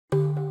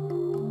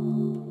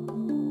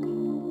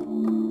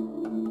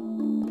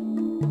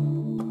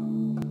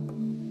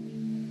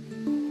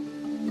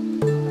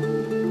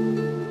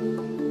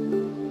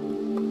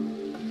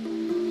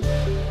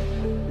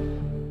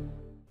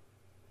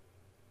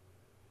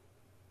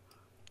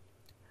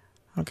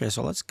Okay,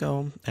 so let's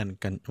go and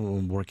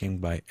working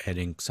by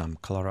adding some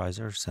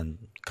colorizers and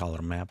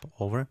color map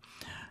over.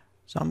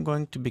 So I'm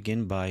going to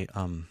begin by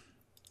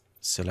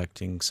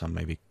selecting some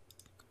maybe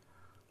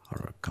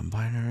our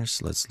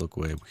combiners. Let's look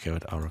where we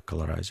have our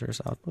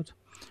colorizers output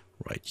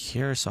right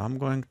here. So I'm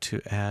going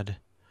to add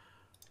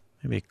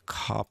maybe a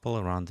couple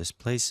around this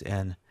place,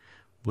 and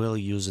we'll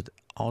use it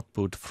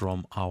output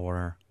from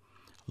our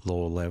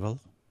low level.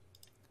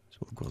 So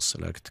we'll go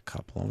select a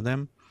couple of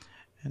them,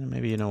 and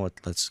maybe, you know what,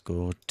 let's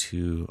go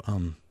to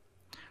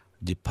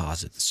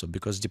deposit. So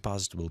because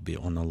deposit will be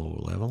on a lower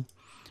level,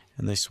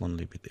 and this one a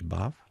little bit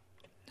above.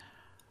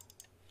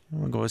 And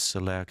we'll go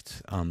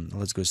select,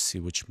 let's go see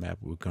which map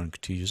we're going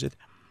to use it.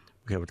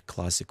 We have a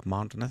classic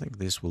mountain. I think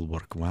this will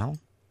work well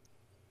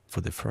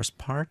for the first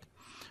part.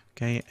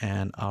 Okay,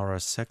 and our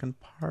second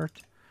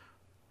part,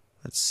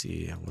 let's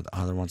see what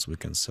other ones we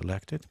can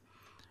select it.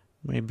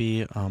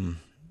 Maybe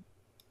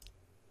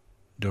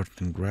dirt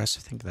and grass,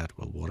 I think that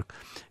will work.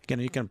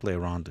 Again, you can play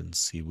around and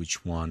see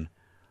which one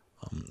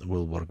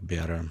will work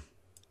better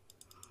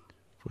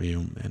for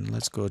you. And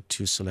let's go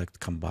to select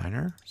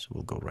combiner. So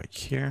we'll go right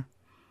here.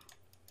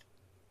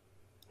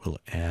 We'll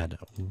add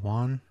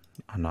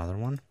another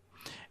one.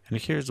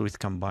 And here's with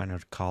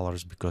combiner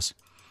colors, because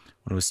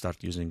when we start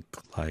using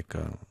like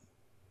a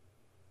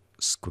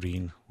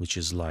screen which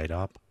is light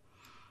up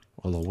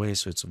all the way,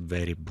 so it's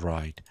very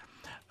bright.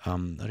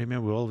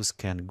 Remember, we always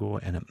can go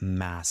and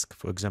mask.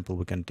 For example,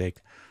 we can take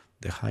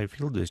the high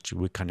field which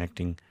we're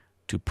connecting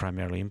to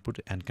primary input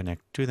and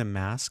connect to the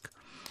mask,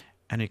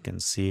 and you can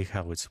see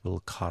how it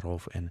will cut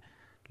off and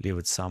leave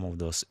it some of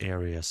those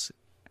areas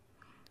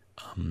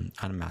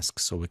unmasked,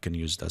 so we can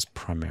use it as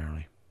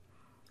primarily.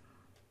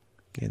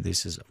 Okay,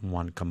 this is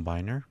one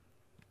combiner.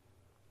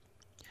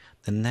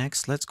 The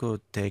next, let's go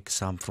take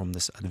some from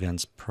this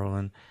advanced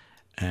proline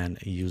and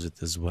use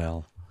it as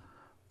well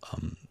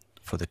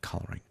for the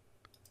coloring.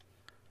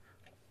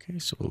 Okay,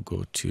 so we'll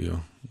go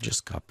to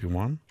just copy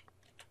one.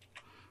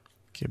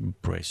 Okay,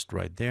 paste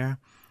right there,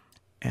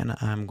 and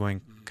I'm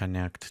going to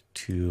connect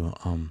to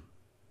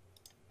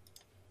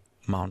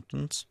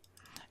mountains,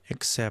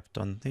 except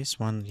on this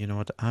one, you know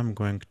what, I'm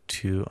going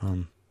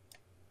to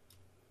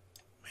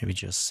maybe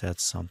just set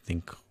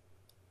something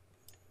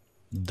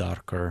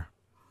darker,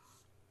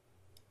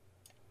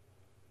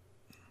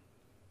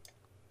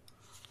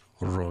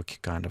 rocky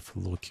kind of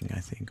looking, I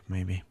think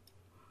maybe.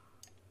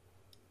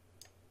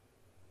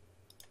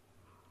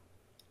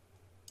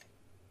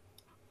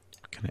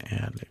 Can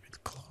add a little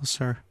bit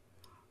closer,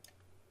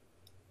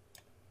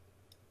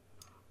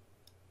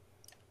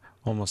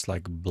 almost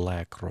like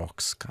black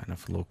rocks kind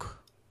of look.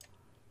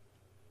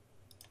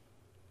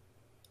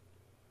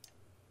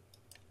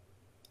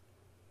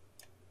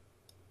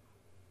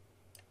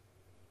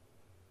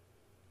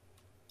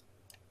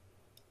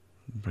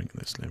 Bring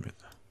this limit.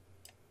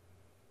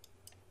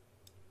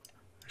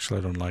 Actually,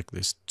 I don't like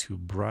this too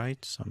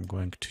bright, so I'm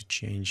going to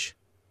change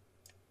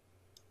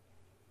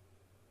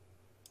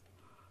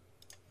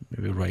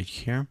maybe right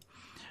here.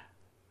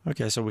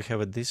 Okay, so we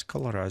have this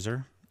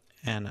colorizer,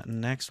 and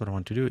next what I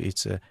want to do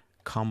is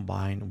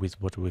combine with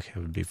what we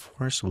have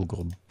before. So we'll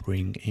go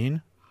bring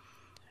in,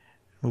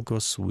 we'll go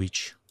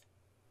switch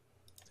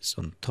this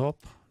on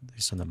top,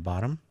 this on the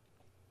bottom.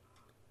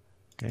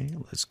 Okay,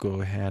 let's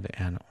go ahead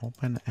and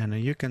open, and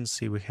you can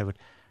see we have it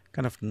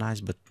kind of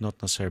nice, but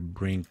not necessarily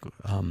bring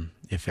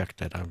effect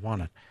that I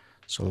wanted.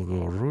 So I'll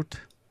go root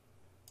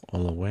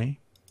all the way.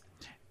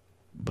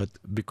 But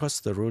because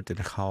the root and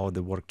how they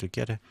work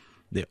together,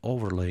 the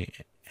overlay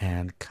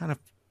and kind of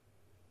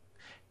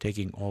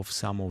taking off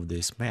some of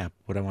this map,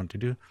 what I want to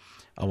do,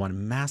 I want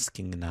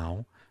masking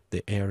now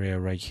the area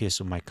right here.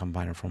 So my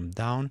combiner from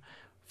down,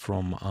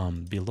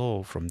 from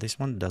below, from this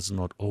one does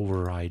not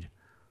override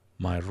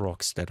my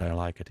rocks that I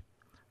like it.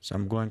 So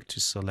I'm going to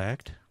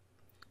select,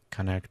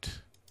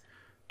 connect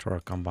to our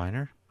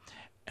combiner,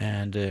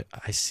 and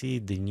I see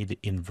they need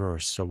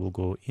inverse. So we'll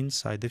go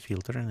inside the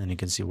filter, and then you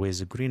can see where's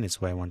the green.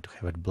 It's why I want to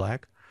have it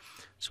black.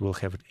 So we'll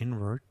have it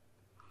invert,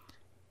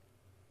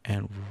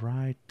 and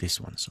right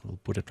this one. So we'll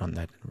put it on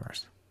that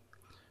inverse.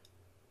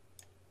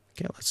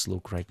 Okay, let's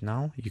look right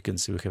now. You can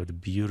see we have the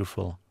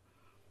beautiful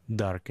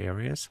dark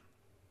areas.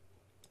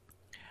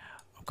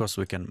 Of course,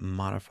 we can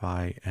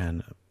modify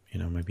and, you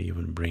know, maybe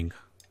even bring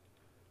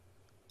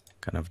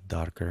kind of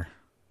darker,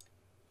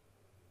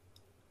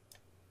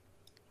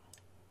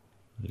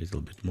 a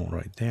little bit more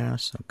right there.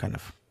 So kind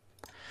of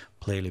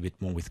play a little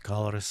bit more with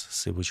colors,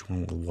 see which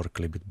one will work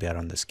a little bit better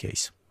in this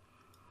case.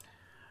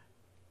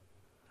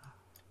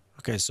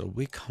 Okay, so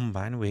we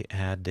combine, we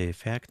add the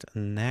effect.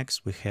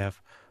 Next we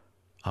have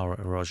our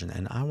erosion,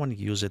 and I want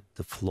to use it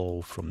the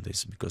flow from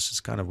this because it's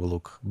kind of will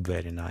look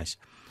very nice.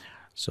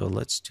 So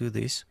let's do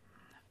this.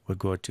 We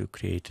go to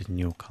create a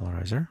new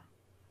colorizer,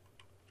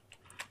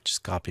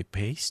 just copy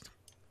paste.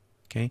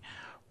 Okay,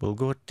 we'll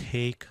go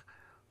take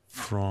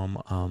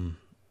from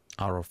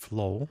our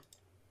flow,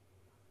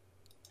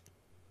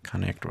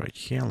 connect right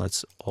here.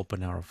 Let's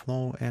open our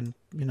flow, and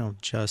you know,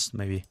 just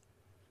maybe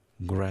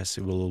grass,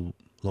 it will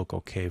look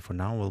okay for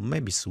now. We'll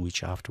maybe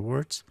switch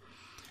afterwards.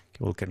 Okay,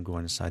 We can go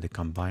inside the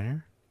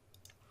combiner,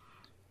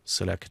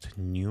 select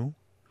new.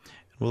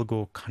 We'll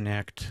go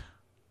connect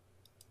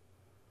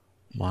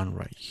one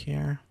right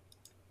here,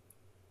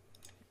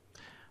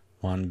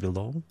 one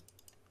below.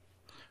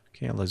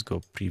 Okay, let's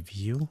go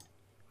preview.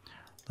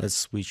 Let's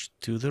switch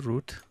to the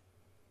root.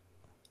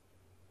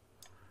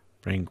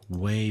 Bring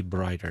way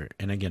brighter.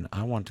 And again,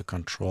 I want to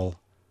control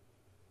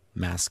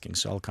masking.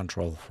 So I'll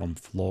control from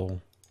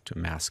flow to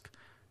mask.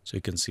 So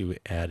you can see we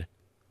add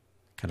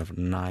kind of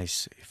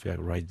nice effect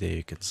right there.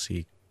 You can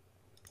see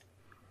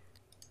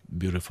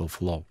beautiful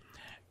flow.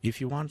 If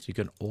you want, you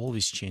can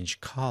always change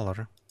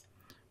color.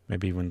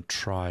 Maybe even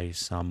try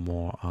some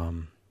more,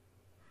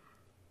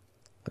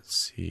 let's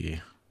see,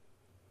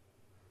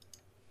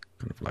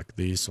 kind of like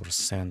this or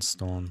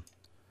sandstone,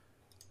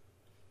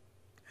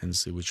 and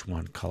see which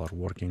one color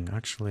working.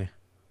 Actually,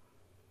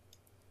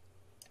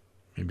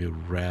 maybe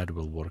red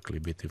will work a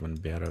little bit even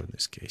better in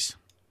this case.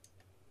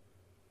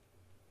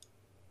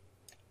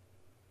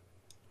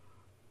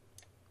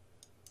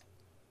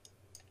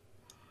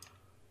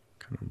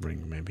 Kind of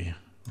bring maybe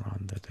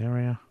around that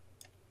area.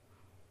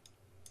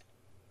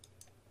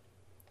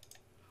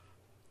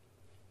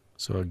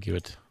 So I'll give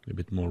it a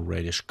bit more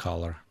reddish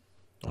color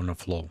on the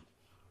flow.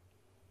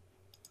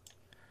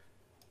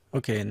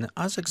 Okay, and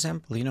as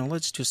example,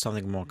 let's do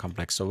something more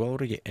complex. So we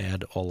already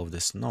add all of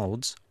these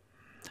nodes.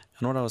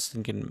 And what I was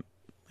thinking,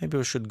 maybe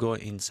we should go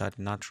inside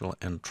natural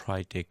and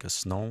try take a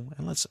snow.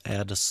 And let's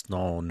add a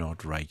snow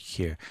node right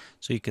here.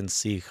 So you can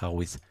see how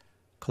with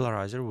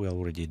colorizer we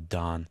already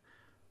done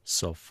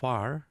so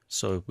far.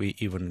 So if we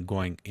even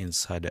going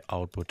inside the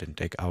output and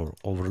take our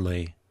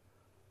overlay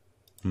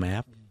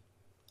map,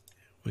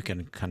 we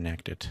can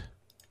connect it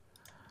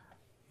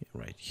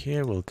right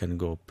here. We can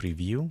go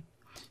preview.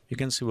 You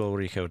can see we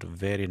already have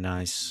very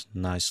nice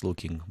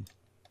looking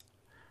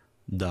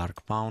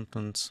dark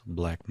mountains,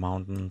 black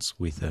mountains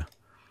with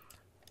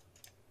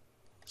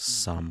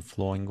some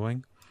flowing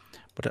going.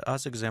 But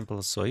as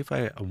example, so if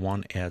I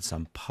want to add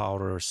some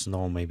powder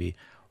snow maybe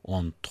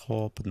on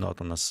top, not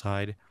on the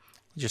side,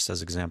 just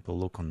as example,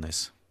 look on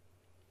this.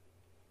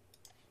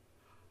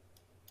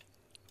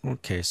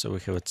 Okay, so we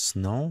have it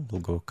snow.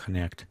 We'll go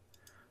connect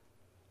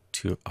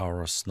to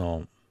our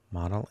snow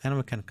model, and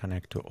we can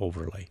connect to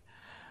overlay.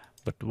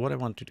 But what I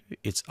want to do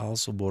is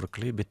also work a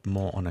little bit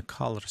more on a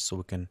color so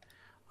we can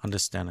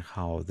understand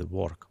how they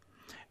work.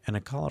 And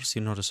the colors,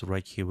 you notice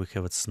right here we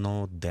have a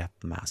snow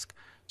depth mask.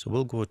 So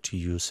we'll go to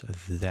use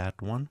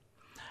that one.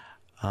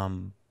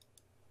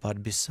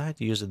 But besides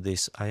using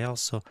this, I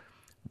also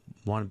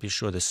want to be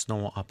sure the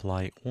snow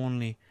apply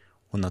only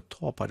on the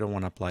top. I don't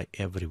want to apply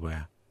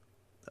everywhere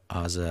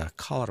as a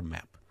color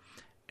map.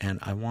 And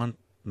I want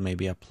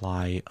maybe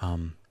apply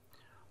on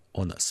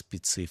a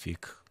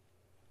specific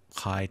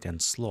height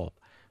and slope.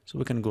 So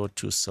we can go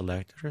to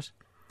selectors.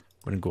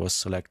 We're going to go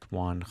select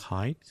one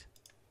height.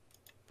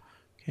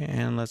 Okay,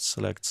 and let's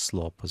select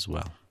slope as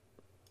well.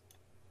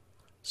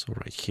 So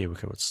right here we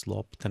have a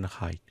slope and a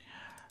height.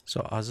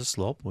 So as a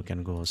slope, we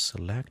can go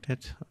select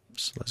it.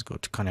 So let's go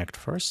to connect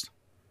first.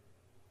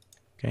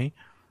 Okay,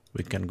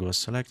 we can go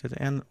select it,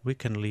 and we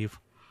can leave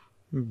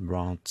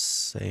around,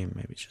 say,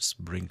 maybe just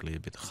bring a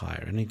little bit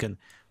higher. And you can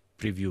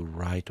preview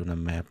right on the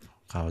map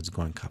how it's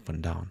going up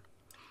and down.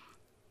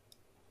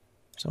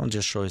 So I'll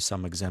just show you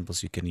some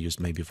examples you can use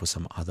maybe for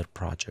some other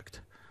project.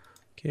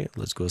 Okay,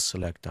 let's go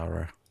select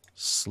our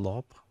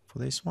slope for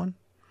this one.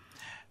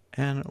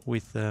 And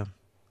with the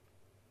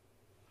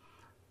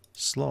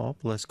slope,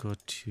 let's go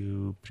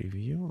to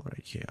preview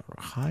right here,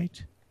 our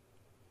height.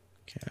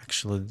 Okay,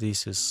 actually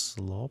this is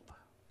slope.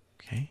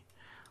 Okay,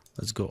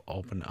 let's go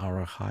open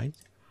our height.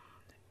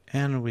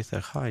 And with the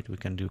height, we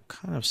can do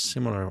kind of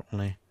similar,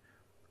 only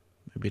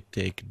maybe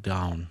take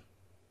down.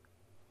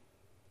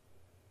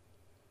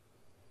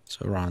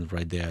 So around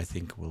right there, I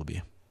think will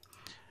be.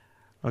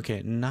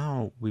 Okay,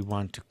 now we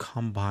want to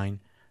combine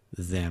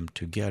them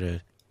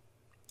together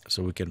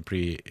so we can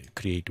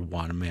create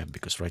one map,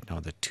 because right now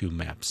there are two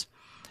maps.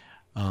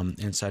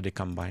 Inside the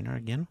combiner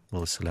again,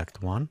 we'll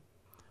select one.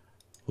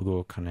 We'll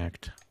go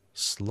connect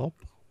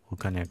slope. We'll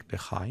connect the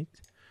height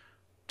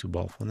to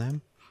both of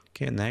them.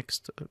 Okay,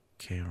 next,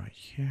 okay, right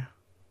here.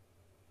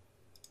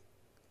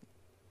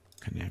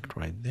 Connect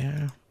right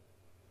there.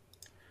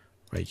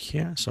 Right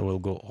here. So we'll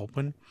go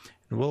open.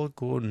 And we'll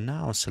go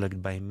now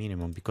select by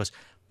minimum, because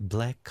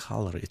black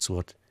color, it's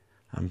what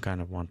I'm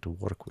kind of want to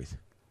work with.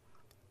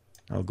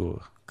 I'll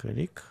go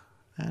click,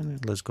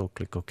 and let's go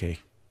click OK.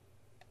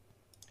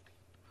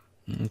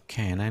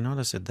 Okay, and I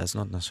notice it does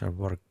not necessarily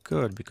work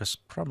good, because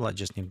probably I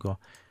just need to go,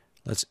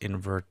 let's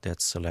invert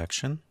that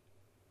selection.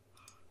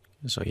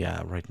 So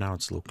yeah, right now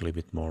it's look a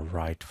little bit more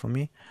right for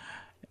me.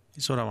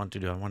 So what I want to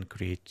do, I want to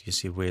create, you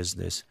see where's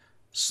this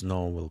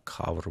snow will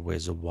cover,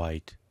 where's the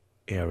white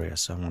area.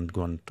 So I want to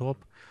go on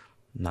top,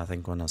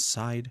 nothing on the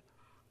side,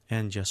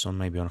 and just on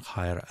maybe on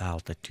higher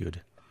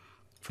altitude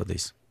for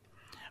this.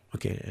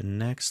 Okay, and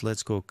next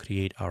let's go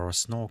create our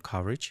snow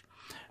coverage,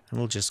 and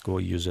we'll just go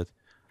use it.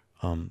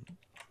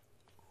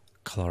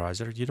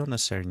 Colorizer, you don't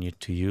necessarily need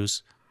to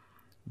use,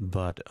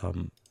 but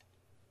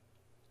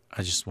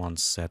I just want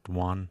set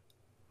one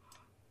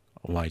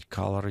white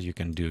color. You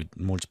can do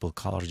multiple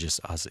colors just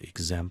as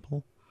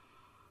example.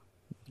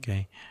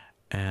 Okay,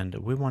 and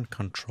we want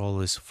control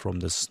this from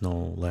the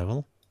snow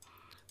level.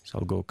 So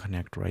I'll go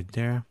connect right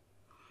there.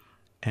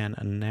 And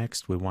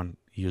next we want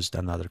use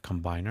another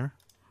combiner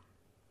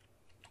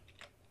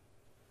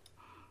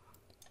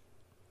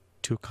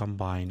to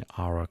combine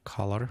our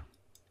color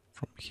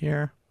from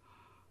here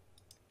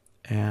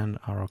and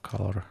our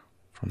color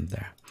from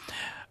there.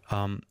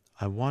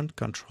 I want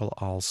control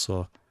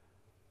also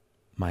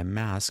my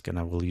mask, and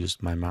I will use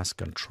my mask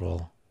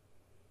control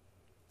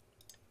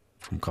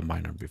from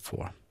combiner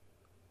before.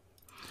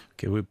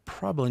 Okay, we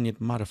probably need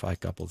to modify a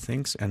couple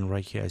things, and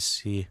right here I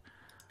see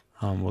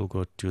we'll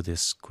go to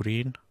this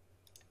screen.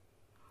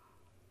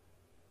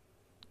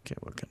 Okay,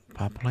 we can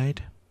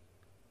populate,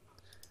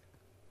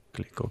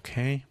 click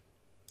OK.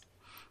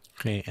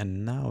 Okay,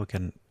 and now we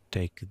can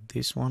take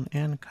this one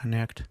and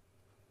connect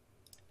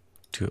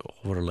to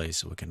overlay.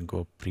 So we can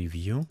go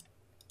preview.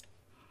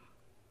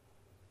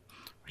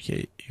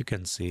 Here you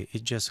can see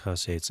it just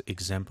has its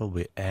example.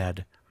 We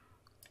add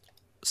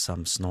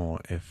some snow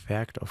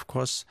effect. Of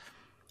course,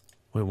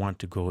 we want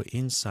to go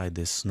inside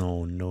the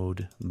snow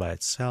node by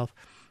itself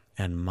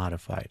and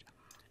modify it.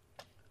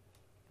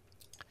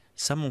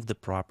 Some of the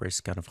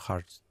properties kind of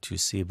hard to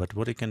see, but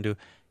what you can do,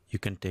 you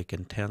can take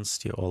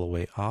intensity all the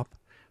way up.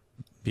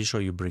 Be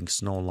sure you bring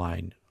snow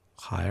line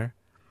higher,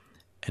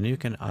 and you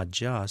can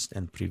adjust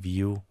and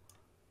preview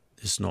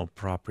the snow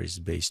properties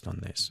based on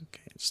this.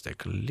 Okay, it's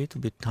take a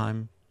little bit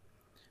time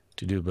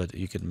to do, but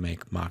you can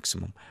make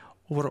maximum.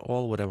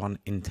 Overall, what I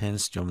want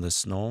intensity of the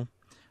snow,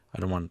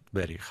 I don't want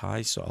very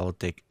high, so I'll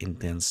take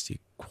intensity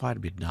quite a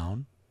bit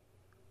down.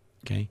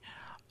 Okay,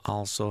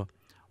 also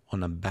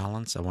on a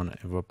balance, I want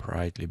to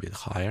evaporate a little bit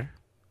higher,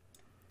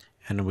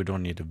 and we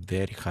don't need a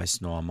very high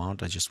snow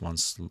amount. I just want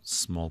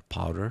small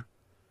powder,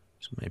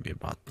 so maybe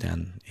about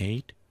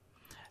 10.8.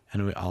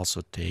 And we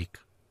also take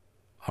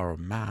our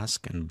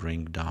mask and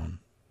bring down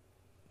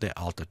the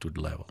altitude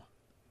level.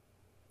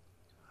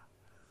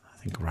 I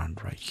think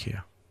around right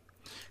here.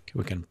 Okay,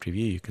 we can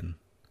preview. You can,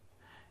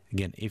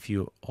 again, if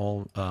you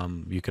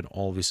you can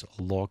always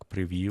log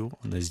preview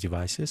on these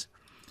devices.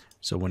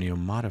 So when you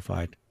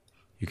modify it,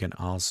 you can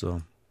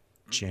also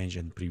change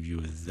and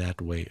preview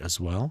that way as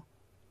well.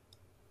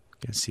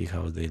 You can see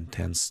how the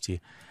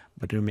intensity,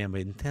 but remember,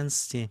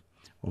 intensity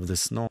of the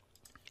snow,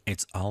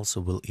 it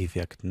also will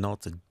affect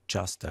not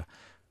just the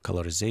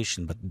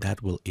colorization, but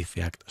that will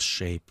affect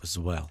shape as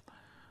well.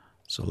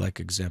 So like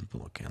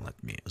example, okay,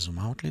 let me zoom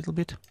out a little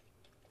bit.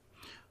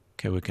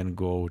 Okay, we can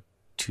go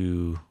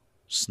to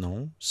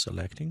snow,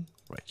 selecting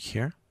right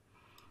here.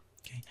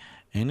 Okay,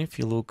 and if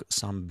you look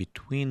some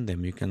between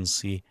them, you can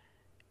see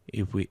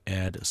if we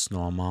add a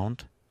snow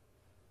amount,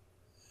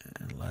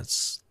 and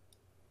let's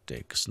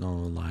take snow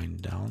line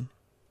down.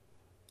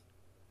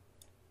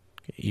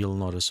 Okay, you'll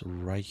notice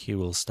right here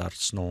will start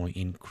snow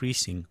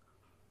increasing.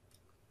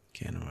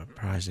 Okay, and we're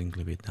pricing a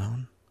little bit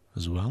down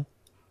as well.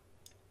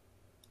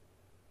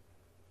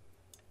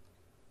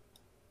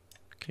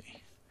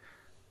 Okay,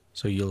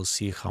 so you'll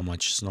see how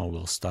much snow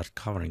will start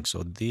covering.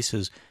 So this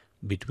is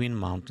between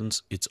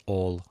mountains, it's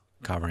all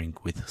covering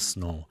with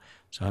snow.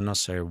 So I don't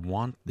necessarily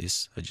want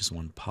this, I just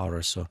want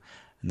powder. So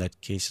in that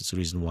case, it's the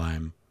reason why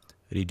I'm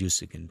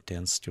reducing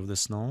intensity of the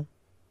snow.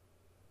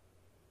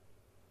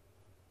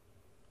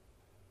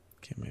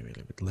 Okay, maybe a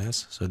little bit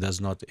less, so it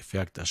does not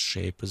affect the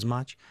shape as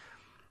much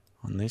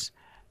on this.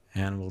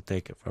 And we'll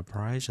take a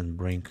vaporize and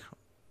bring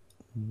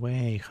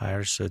way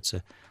higher, so it's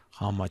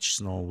how much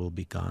snow will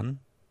be gone,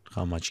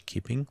 how much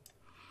keeping.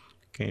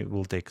 Okay,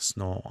 we'll take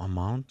snow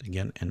amount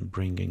again and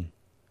bringing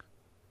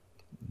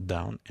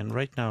down, and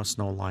right now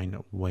snow line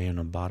way on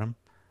the bottom,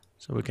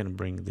 so we can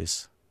bring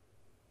this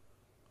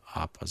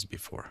up as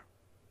before.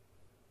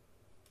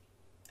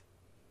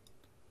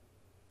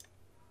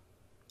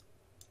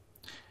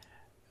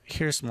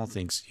 Here's small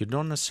things. You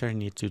don't necessarily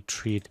need to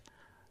treat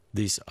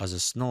this as a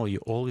snow. You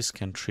always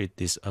can treat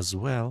this as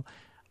well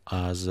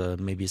as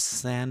maybe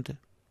sand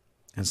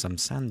and some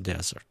sand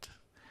desert.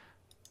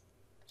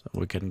 So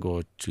we can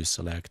go to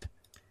select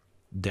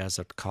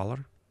desert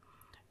color,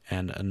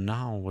 and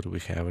now what we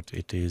have,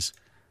 it is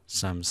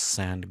some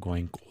sand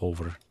going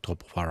over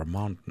top of our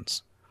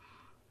mountains.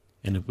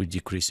 And if we're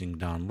decreasing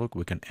down, look,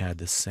 we can add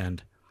the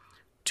sand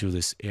to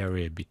this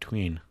area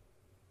between.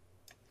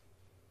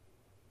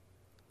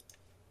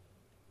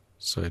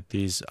 So it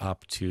is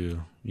up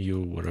to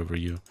you, whatever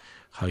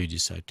how you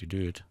decide to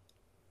do it.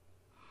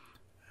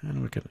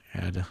 And we can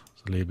add a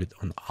little bit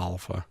on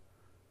alpha,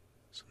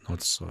 so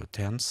not so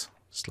tense,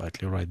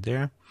 slightly right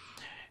there.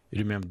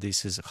 Remember,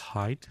 this is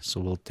height, so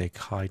we'll take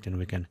height and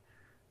we can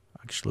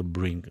actually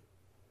bring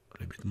a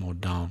little bit more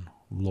down,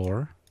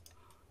 lower.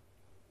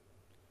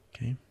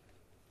 Okay,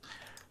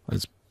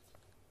 let's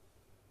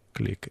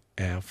click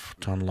F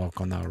to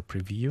unlock on our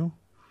preview.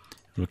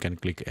 We can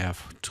click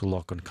F to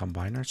lock on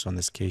combiner. So in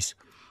this case,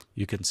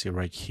 you can see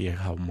right here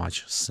how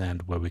much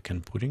sand where we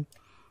can put in.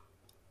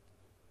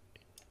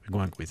 We're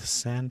going with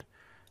sand,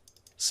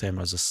 same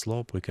as a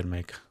slope. We can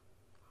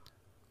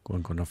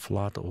going on a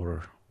flat,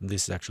 or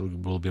this actually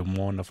will be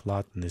more on a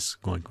flat and this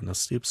going on a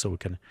steep, so we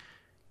can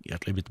get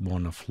a little bit more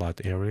on the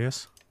flat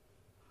areas.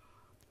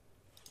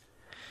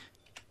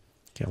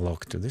 Okay,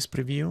 lock to this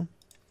preview,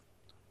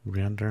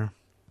 render,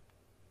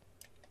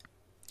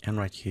 and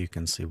right here you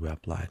can see we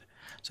applied.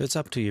 So it's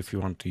up to you if you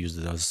want to use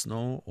it as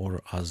snow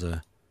or as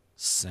a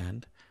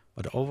sand,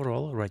 but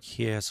overall right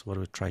here is what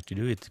we try to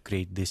do, is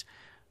create this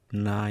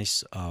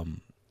nice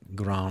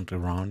ground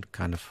around,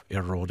 kind of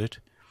eroded,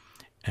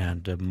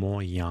 and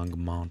more young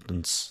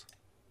mountains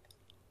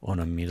on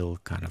a middle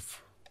kind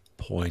of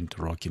point,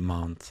 rocky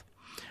mount.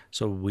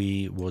 So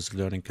we was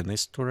learning in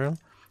this tutorial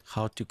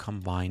how to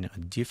combine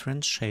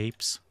different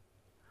shapes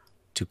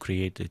to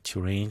create the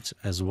terrains,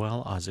 as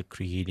well as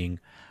creating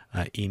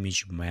an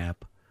image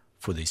map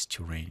for this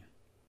terrain.